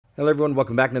Hello everyone,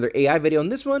 welcome back to another AI video. In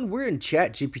this one, we're in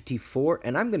ChatGPT-4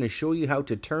 and I'm going to show you how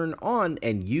to turn on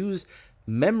and use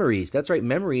memories. That's right,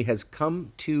 memory has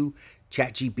come to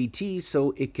ChatGPT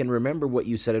so it can remember what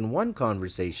you said in one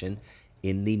conversation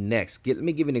in the next. Let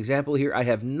me give you an example here. I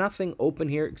have nothing open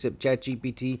here except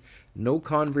ChatGPT, no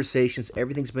conversations,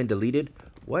 everything's been deleted.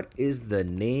 What is the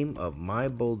name of my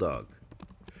bulldog?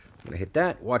 I'm going to hit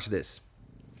that, watch this.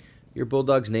 Your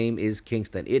bulldog's name is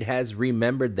Kingston. It has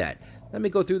remembered that. Let me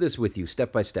go through this with you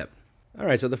step by step. All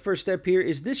right, so the first step here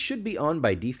is this should be on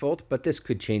by default, but this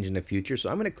could change in the future. So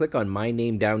I'm going to click on my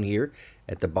name down here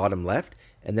at the bottom left,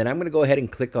 and then I'm going to go ahead and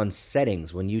click on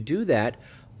settings. When you do that,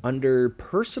 under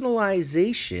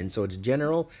personalization, so it's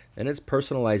general, then it's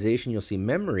personalization, you'll see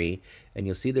memory, and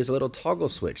you'll see there's a little toggle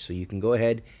switch. So you can go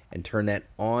ahead and turn that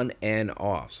on and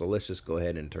off. So let's just go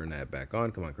ahead and turn that back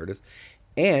on. Come on, Curtis.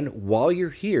 And while you're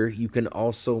here, you can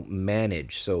also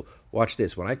manage. So watch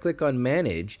this. When I click on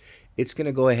manage, it's going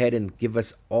to go ahead and give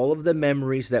us all of the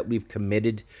memories that we've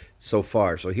committed so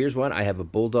far. So here's one. I have a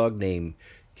bulldog named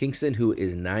Kingston who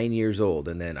is 9 years old.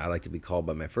 And then I like to be called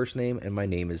by my first name, and my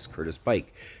name is Curtis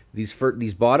Pike.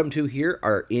 These bottom two here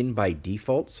are in by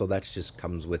default. So that just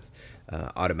comes with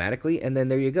automatically. And then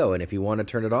there you go. And if you want to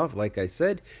turn it off, like I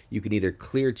said, you can either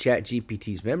clear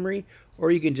ChatGPT's memory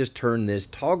or you can just turn this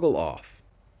toggle off.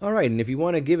 All right, and if you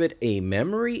want to give it a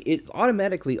memory, it's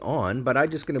automatically on, but I'm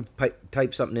just going to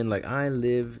type something in like, I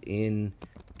live in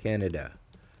Canada.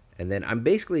 And then I'm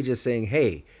basically just saying,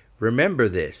 hey, remember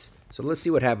this. So let's see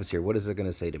what happens here. What is it going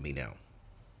to say to me now?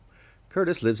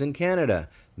 Curtis lives in Canada.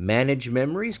 Manage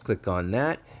memories, click on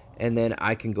that, and then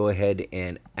I can go ahead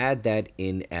and add that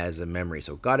in as a memory.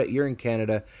 So got it, you're in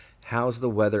Canada. How's the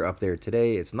weather up there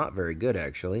today? It's not very good,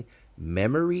 actually.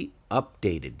 Memory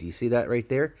updated. Do you see that right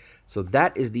there? So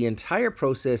that is the entire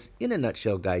process in a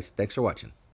nutshell, guys. Thanks for watching.